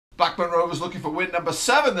Blackburn Rovers looking for win number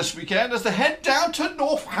 7 this weekend as they head down to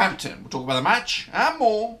Northampton. We'll talk about the match and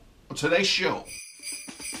more on today's show.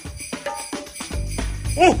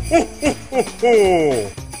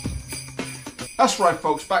 That's right,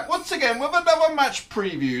 folks, back once again with another match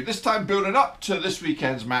preview, this time building up to this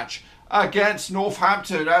weekend's match against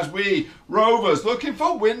Northampton as we Rovers looking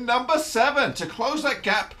for win number 7 to close that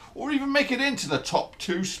gap or even make it into the top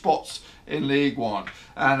 2 spots in League One.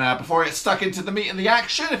 And before I get stuck into the meat and the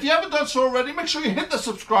action, if you haven't done so already, make sure you hit the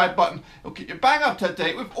subscribe button. It'll keep you bang up to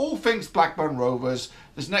date with all things Blackburn Rovers.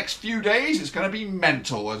 This next few days, it's going to be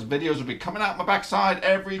mental as videos will be coming out my backside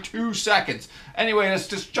every 2 seconds. Anyway, let's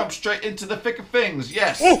just jump straight into the thick of things.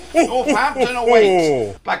 Yes, Northampton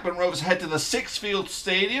awaits. Blackburn Rovers head to the Sixfield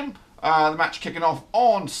Stadium. The match kicking off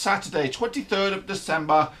on Saturday, 23rd of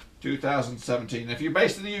December 2017. If you're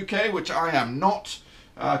based in the UK, which I am not,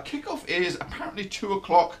 kickoff is apparently 2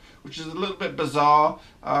 o'clock, which is a little bit bizarre.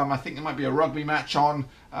 I think there might be a rugby match on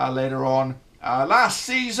later on. Last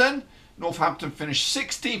season, Northampton finished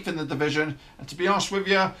 16th in the division, and to be honest with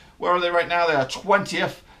you, where are they right now? They are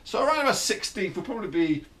 20th, so around about 16th will probably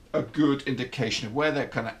be a good indication of where they're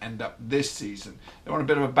going to end up this season. They're on a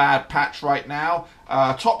bit of a bad patch right now.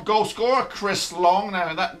 Top goal scorer, Chris Long.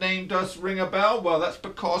 Now, that name does ring a bell. Well, that's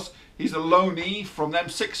because he's a loanee from them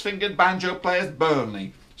six-fingered banjo players,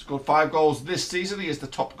 Burnley. Scored 5 goals this season. He is the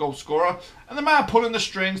top goal scorer. And the man pulling the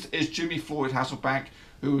strings is Jimmy Floyd Hasselbank,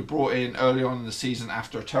 who was brought in early on in the season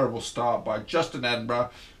after a terrible start by Justin Edinburgh,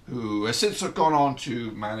 who has since gone on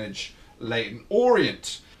to manage Leyton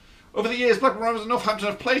Orient. Over the years, Blackburn Rovers and Northampton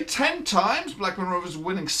have played 10 times. Blackburn Rovers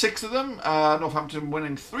winning 6 of them, Northampton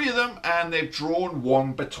winning 3 of them, and they've drawn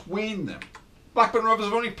 1 between them. Blackburn Rovers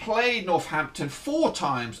have only played Northampton 4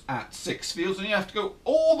 times at Sixfields, and you have to go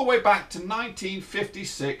all the way back to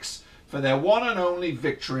 1956 for their one and only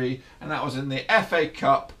victory, and that was in the FA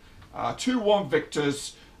Cup, 2-1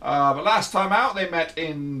 victors. But last time out, they met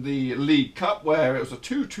in the League Cup, where it was a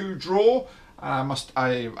 2-2 draw.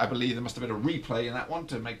 I believe there must have been a replay in that one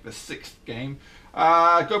to make the 6th game.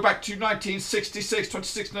 Go back to 1966,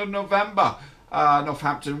 26th of November.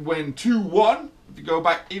 Northampton win 2-1. If you go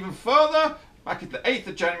back even further, back at the 8th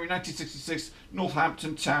of January 1966,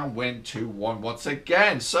 Northampton Town win 2-1 once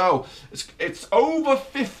again. So it's over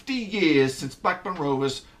 50 years since Blackburn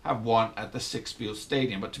Rovers have won at the Sixfield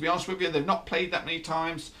Stadium. But to be honest with you, they've not played that many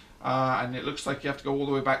times. And it looks like you have to go all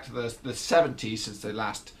the way back to the 70s since they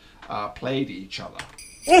last played each other.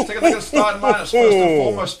 Let's take a look at the starting lineups first and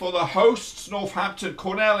foremost for the hosts. Northampton,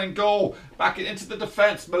 Cornell in goal. Back into the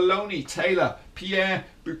defence, Maloney, Taylor, Pierre,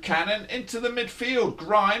 Buchanan. Into the midfield,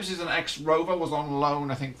 Grimes is an ex-Rover, was on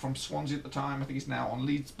loan, I think, from Swansea at the time. I think he's now on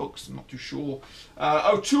Leeds books, I'm not too sure.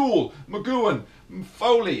 O'Toole, McGowan,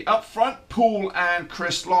 Foley. Up front, Poole and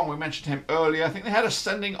Chris Long. We mentioned him earlier. I think they had a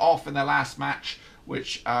sending off in their last match,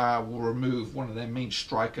 which will remove one of their main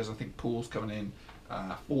strikers. I think Poole's coming in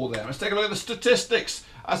for them. Let's take a look at the statistics.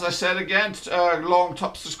 As I said again, Long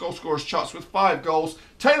tops the goal scorers charts with 5 goals.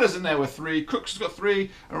 Taylor's in there with 3. Crooks has got 3,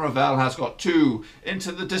 and Ravel has got 2.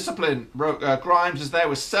 Into the discipline, Grimes is there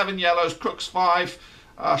with 7 yellows. Crooks 5.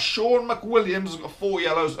 Sean McWilliams has got 4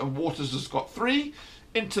 yellows, and Waters has got 3.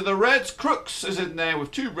 Into the Reds, Crooks is in there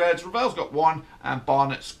with 2 reds, Ravel's got 1, and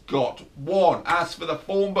Barnett's got 1. As for the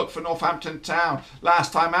form book for Northampton Town,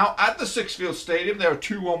 last time out at the Sixfield Stadium, they are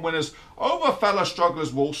 2-1 winners over fellow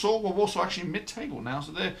strugglers Walsall. Well, Walsall actually mid-table now,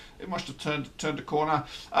 so they must have turned a corner.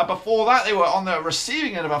 Before that, they were on the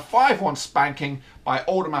receiving end of a 5-1 spanking by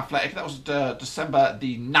Oldham Athletic. That was December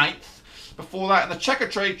the 9th. Before that, in the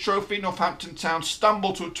Checkatrade Trophy, Northampton Town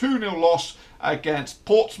stumbled to a 2-0 loss against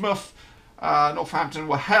Portsmouth. Northampton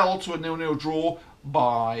were held to a 0-0 draw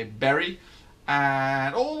by Bury.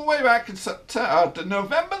 And all the way back to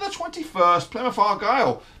November the 21st, Plymouth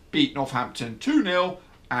Argyle beat Northampton 2-0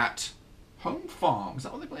 at Home Farm. Is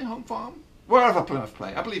that what they play, Home Farm? Wherever Plymouth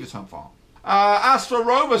play. I believe it's Home Farm. As for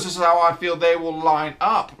Rovers, this is how I feel they will line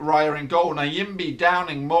up. Ryer in goal, Nayimbi,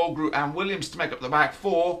 Downing, Mulgrew and Williams to make up the back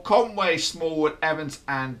 4. Conway, Smallwood, Evans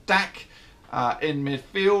and Dack in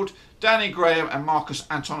midfield. Danny Graham and Marcus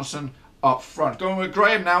Antonison up front. Going with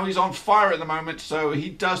Graham now, he's on fire at the moment, so he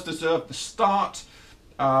does deserve the start,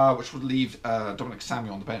 which would leave Dominic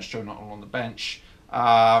Samuel on the bench, Joe Nuttall on the bench.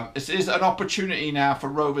 This is an opportunity now for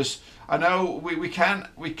Rovers. I know we can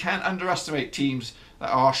underestimate teams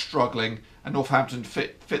that are struggling, and Northampton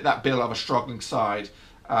fit that bill of a struggling side.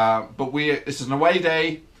 But this is an away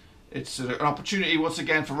day. It's an opportunity once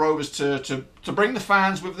again for Rovers to bring the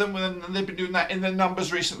fans with them, and they've been doing that in their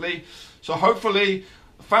numbers recently. So hopefully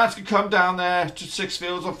the fans can come down there to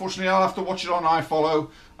Sixfields. Unfortunately, I'll have to watch it on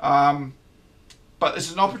iFollow. But this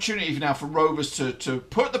is an opportunity now for Rovers to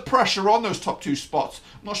put the pressure on those top 2 spots.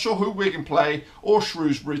 I'm not sure who Wigan play or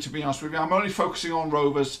Shrewsbury, to be honest with you. I'm only focusing on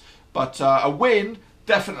Rovers, but a win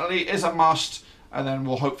definitely is a must. And then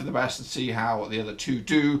we'll hope for the best and see how the other 2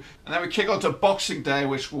 do. And then we kick on to Boxing Day,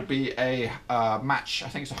 which will be a match. I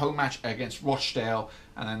think it's a home match against Rochdale.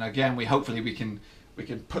 And then again, hopefully we can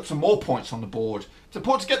put some more points on the board. It's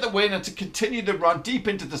important to get the win and to continue the run deep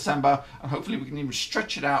into December. And hopefully we can even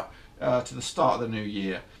stretch it out to the start of the new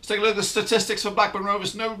year. Let's take a look at the statistics for Blackburn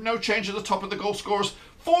Rovers. No change at the top of the goal scorers.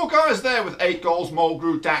 4 guys there with 8 goals.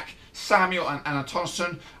 Mulgrew, Dack, Samuel and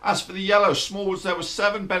Antonson. As for the yellows, Smallwoods there was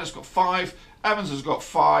 7. Bennett's got 5. Evans has got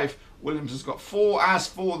 5. Williams has got 4. As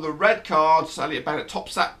for the red cards, Elliot Bennett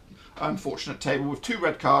tops that unfortunate table with 2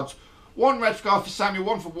 red cards. 1 red card for Samuel,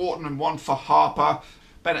 1 for Wharton and 1 for Harper.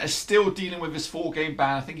 Bennett is still dealing with his 4-game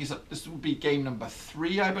ban. I think this will be game number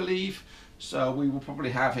 3, I believe. So we will probably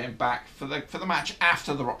have him back for the match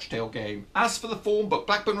after the Rochdale game. As for the form book,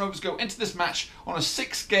 Blackburn Rovers go into this match on a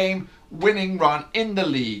 6-game winning run in the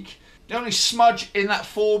league. The only smudge in that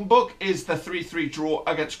form book is the 3-3 draw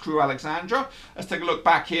against Crewe Alexandra. Let's take a look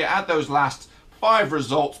back here at those last 5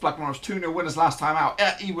 results. Blackburn Rovers 2-0 winners last time out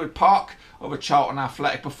at Ewood Park over Charlton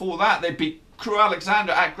Athletic. Before that, they beat Crewe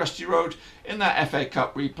Alexandra at Gresty Road in that FA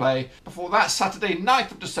Cup replay. Before that, Saturday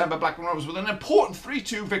 9th of December, Blackburn Rovers with an important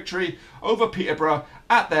 3-2 victory over Peterborough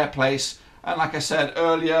at their place. And like I said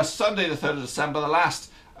earlier, Sunday the 3rd of December, the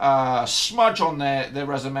last smudge on their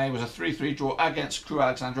resume was a 3-3 draw against Crewe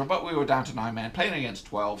Alexandra, but we were down to 9 men, playing against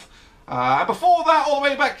 12. Before that, all the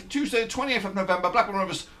way back Tuesday the 28th of November, Blackburn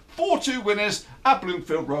Rovers 4-2 winners at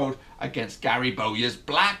Bloomfield Road against Gary Bowyer's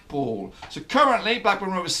Blackpool. So currently,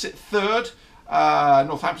 Blackburn Rovers sit 3rd.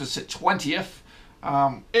 Northampton sit 20th.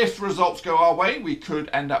 If results go our way, we could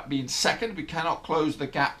end up being 2nd. We cannot close the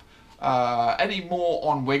gap any more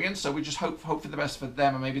on Wigan, so we just hope for the best for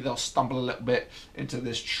them, and maybe they'll stumble a little bit into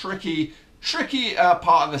this tricky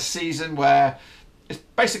part of the season where it's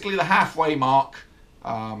basically the halfway mark,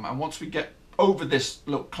 and once we get over this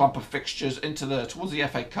little clump of fixtures towards the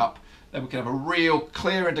FA Cup, then we can have a real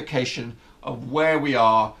clear indication of where we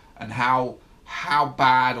are and how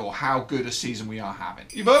bad or how good a season we are having.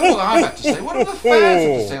 You've heard what I've had to say. What do the fans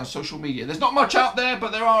have to say on social media? There's not much out there,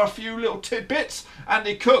 but there are a few little tidbits.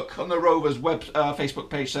 Andy Cook on the Rovers Facebook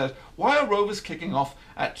page says, "Why are Rovers kicking off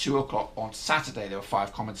at 2 o'clock on Saturday?" There were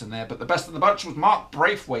 5 comments in there, but the best of the bunch was Mark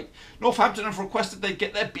Braithwaite. Northampton have requested they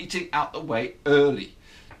get their beating out the way early.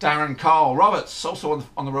 Darren Carl Roberts, also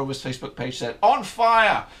on the Rovers Facebook page, said, "On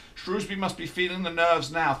fire! Shrewsbury must be feeling the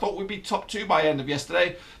nerves now. Thought we'd be top 2 by end of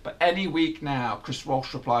yesterday, but any week now." Chris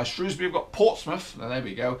Walsh replies, "Shrewsbury have got Portsmouth," there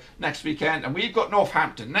we go, next weekend, and we've got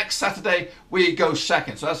Northampton. Next Saturday, we go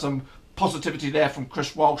 2nd. So that's some positivity there from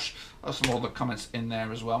Chris Walsh. There's some other comments in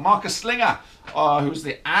there as well. Marcus Slinger, who's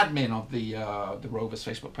the admin of the Rovers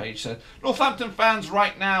Facebook page, said, "Northampton fans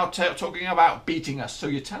right now talking about beating us. So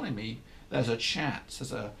you're telling me there's a chance?"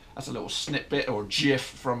 That's a little snippet or gif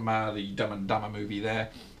from the Dumb and Dumber movie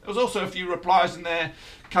there. There was also a few replies in there.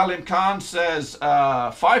 Kalim Khan says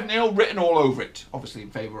 5-0 written all over it, obviously in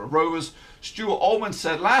favour of Rovers. Stuart Allman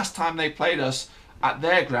said last time they played us at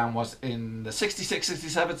their ground was in the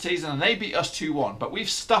 66-67 season and they beat us 2-1, but we've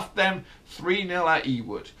stuffed them 3-0 at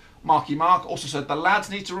Ewood. Marky Mark also said the lads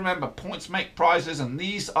need to remember points make prizes and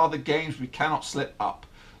these are the games we cannot slip up.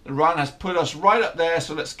 The run has put us right up there,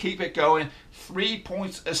 so let's keep it going. 3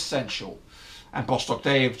 points essential. And Bostock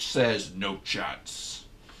Dave says no chance.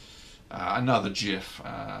 Another gif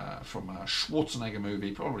from a Schwarzenegger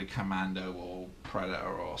movie, probably Commando or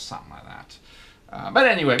Predator or something like that. But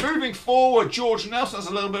anyway, moving forward, George Nelson has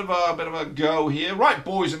a little bit of a go here. Right,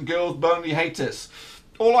 boys and girls, Burnley haters.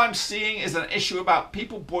 All I'm seeing is an issue about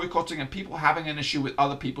people boycotting and people having an issue with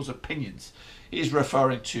other people's opinions. He's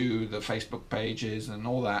referring to the Facebook pages and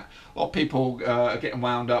all that. A lot of people are getting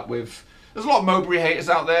wound up with. There's a lot of Mowbray haters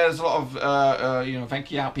out there. There's a lot of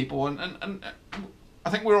Venky out people, and I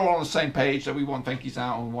think we're all on the same page that we want Venky's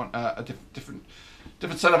out and we want a different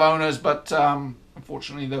set of owners. But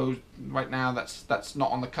unfortunately, those right now that's not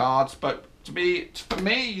on the cards. But for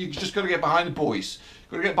me, you just got to get behind the boys.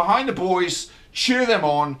 Got to get behind the boys, cheer them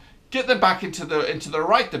on, get them back into the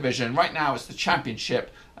right division. Right now, it's the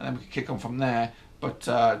Championship, and then we can kick on from there. But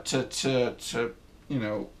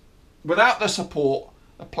without the support,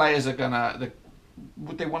 the players are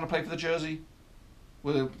would they want to play for the jersey?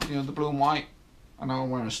 With the blue and white? I know I'm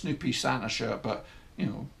wearing a Snoopy Santa shirt, but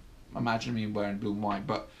imagine me wearing blue and white.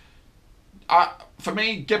 But for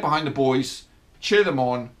me, get behind the boys, cheer them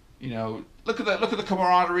on. Look at the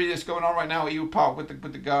camaraderie that's going on right now at Ewood Park with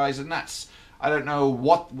the guys, and that's. I don't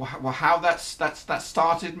know how that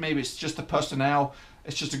started. Maybe it's just the personnel.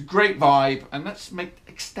 It's just a great vibe, and let's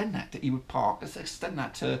extend that to Ewood Park. Let's extend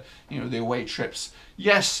that to, you know, the away trips.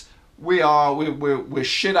 Yes, we're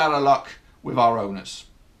shit out of luck with our owners,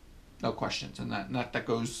 no questions, and that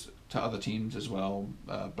goes to other teams as well.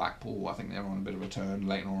 Blackpool, I think they're on a bit of a turn.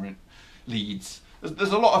 Leyton Orient, Leeds.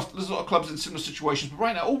 There's a lot of clubs in similar situations, but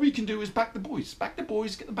right now all we can do is back the boys,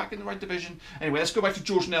 get them back in the right division. Anyway, let's go back to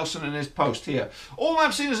George Nelson and his post here. All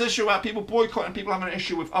I've seen is an issue about people boycotting, people having an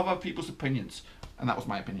issue with other people's opinions, and that was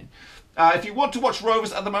my opinion. If you want to watch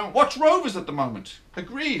Rovers at the moment, watch Rovers at the moment.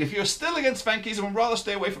 Agreed. If you're still against Venky's and would rather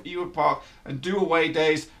stay away from Ewood Park and do away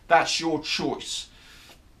days, that's your choice.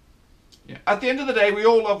 Yeah. At the end of the day, we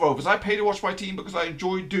all love Rovers. I pay to watch my team because I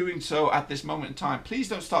enjoy doing so at this moment in time. Please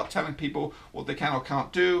don't start telling people what they can or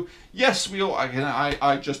can't do. Yes, we all, again,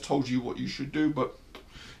 I just told you what you should do, but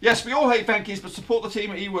yes, we all hate Venky's, but support the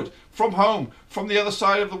team at Ewood from home, from the other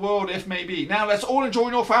side of the world, if may be. Now let's all enjoy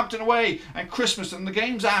Northampton away and Christmas and the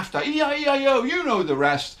games after. E-I-E-I-O, you know the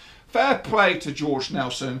rest. Fair play to George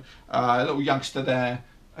Nelson, a little youngster there,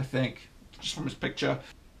 I think, just from his picture.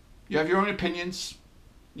 You have your own opinions,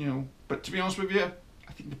 you know, but to be honest with you,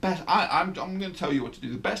 I think the best, I'm going to tell you what to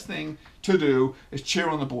do. The best thing to do is cheer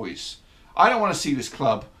on the boys. I don't want to see this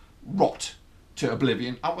club rot to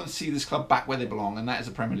oblivion. I want to see this club back where they belong, and that is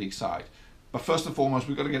the Premier League side. But first and foremost,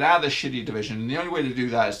 we've got to get out of this shitty division, and the only way to do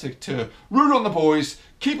that is to root on the boys,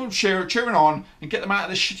 keep them cheering on, and get them out of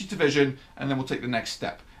this shitty division, and then we'll take the next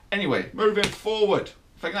step. Anyway, moving forward.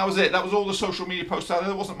 I think that was it. That was all the social media posts out there.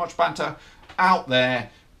 There wasn't much banter out there,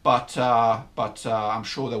 but I'm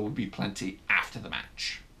sure there will be plenty after the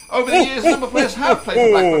match. Over the years, a number of players have played for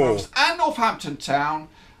Blackburn Rovers and Northampton Town.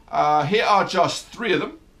 Here are just three of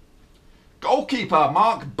them. Goalkeeper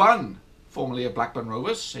Mark Bunn, formerly of Blackburn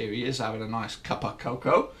Rovers. Here he is having a nice cup of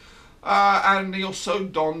cocoa. And he also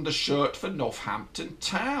donned the shirt for Northampton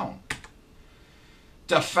Town.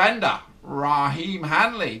 Defender Raheem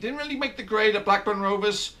Hanley. Didn't really make the grade at Blackburn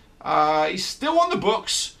Rovers. He's still on the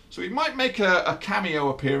books, so he might make a cameo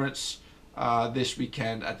appearance this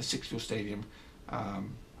weekend at the Sixfield Stadium,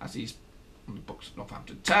 as he's on the books at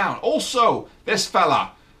Northampton Town. Also, this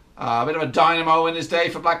fella, a bit of a dynamo in his day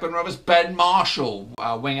for Blackburn Rovers, Ben Marshall,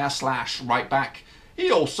 winger / right back.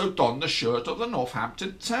 He also donned the shirt of the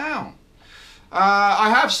Northampton Town. I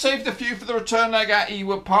have saved a few for the return leg at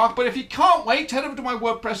Ewood Park, but if you can't wait, head over to my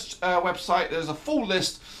WordPress website. There's a full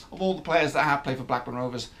list of all the players that have played for Blackburn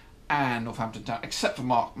Rovers and Northampton Town, except for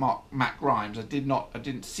Matt Grimes. I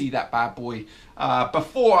didn't see that bad boy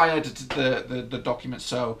before I edited the document.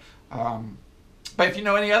 So, but if you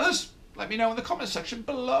know any others, let me know in the comments section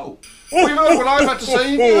below. We've heard what I've had to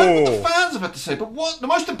say, you've heard what the fans have had to say, but what the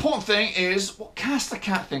most important thing is what Cast the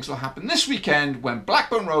Cat thinks will happen this weekend when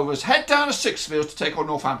Blackburn Rovers head down to Sixfield to take on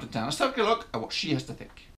Northampton Town. Let's take a look at what she has to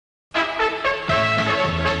think.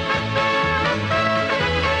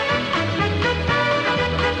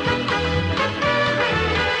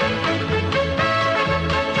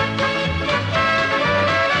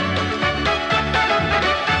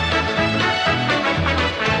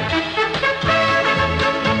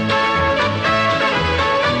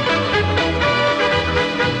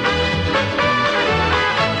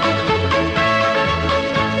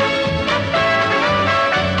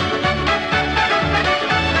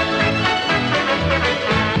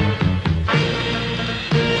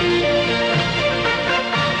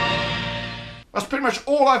 Pretty much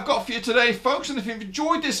all I've got for you today, folks, and if you've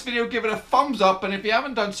enjoyed this video, give it a thumbs up, and if you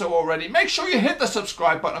haven't done so already, make sure you hit the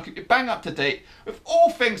subscribe button. I'll keep you bang up to date with all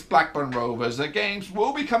things Blackburn Rovers. The games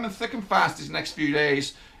will be coming thick and fast these next few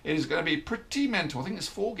days. It is going to be pretty mental. I think it's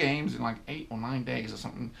 4 games in like 8 or 9 days or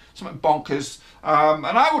something bonkers, and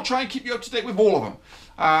I will try and keep you up to date with all of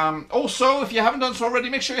them. Also, if you haven't done so already,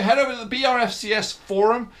 make sure you head over to the BRFCS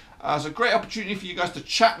forum. It's a great opportunity for you guys to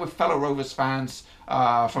chat with fellow Rovers fans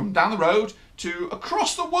from down the road to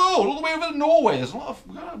across the world, all the way over to Norway. There's we've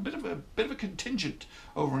got a bit of a contingent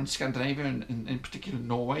over in Scandinavia, and in particular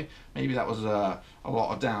Norway. Maybe that was a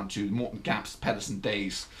lot down to Morten Gamp's Pedersen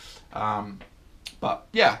days. But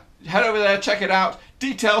yeah, head over there, check it out.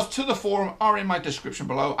 Details to the forum are in my description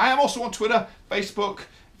below. I am also on Twitter, Facebook,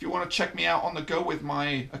 if you want to check me out on the go with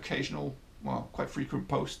my occasional, well, quite frequent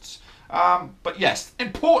posts. But yes,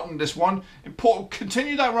 important this one. Important,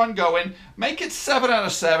 continue that run going. Make it 7 out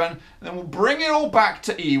of 7. And then we'll bring it all back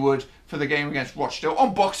to Ewood for the game against Rochdale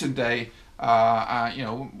on Boxing Day. You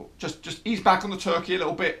know, just ease back on the turkey a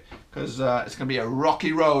little bit, because it's going to be a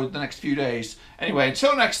rocky road the next few days. Anyway,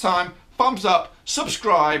 until next time, thumbs up,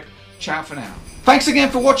 subscribe, Ciao for now. Thanks again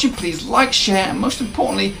for watching. Please like, share, and most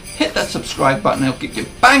importantly, hit that subscribe button. It'll get you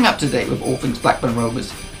bang up to date with all things Blackburn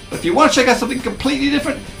Rovers. But if you want to check out something completely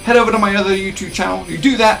different, head over to my other YouTube channel. You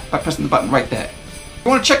do that by pressing the button right there. If you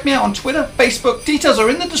want to check me out on Twitter, Facebook, details are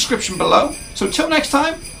in the description below. So till next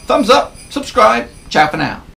time, thumbs up, subscribe, ciao for now.